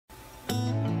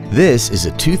This is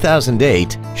a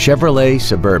 2008 Chevrolet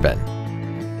Suburban.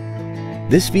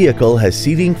 This vehicle has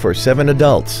seating for 7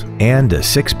 adults and a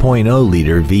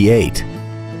 6.0-liter V8.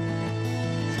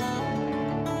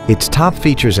 Its top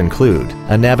features include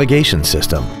a navigation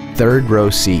system, third-row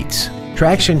seats,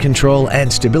 traction control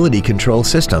and stability control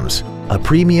systems, a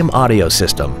premium audio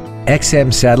system,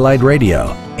 XM satellite radio,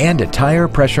 and a tire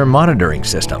pressure monitoring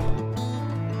system.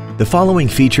 The following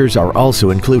features are also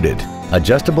included: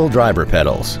 adjustable driver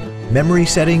pedals, memory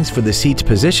settings for the seat's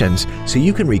positions so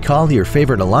you can recall your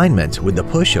favorite alignments with the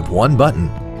push of one button,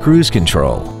 cruise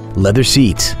control, leather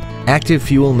seats, active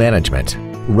fuel management,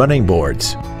 running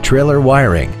boards, trailer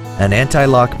wiring, an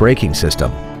anti-lock braking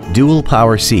system, dual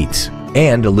power seats,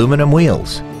 and aluminum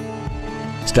wheels.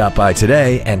 Stop by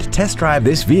today and test drive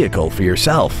this vehicle for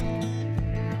yourself.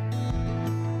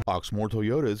 Oxmoor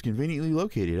Toyota is conveniently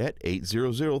located at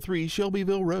 8003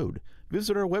 Shelbyville Road.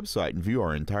 Visit our website and view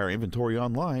our entire inventory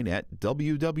online at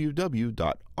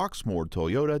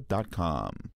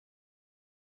www.oxmoortoyota.com.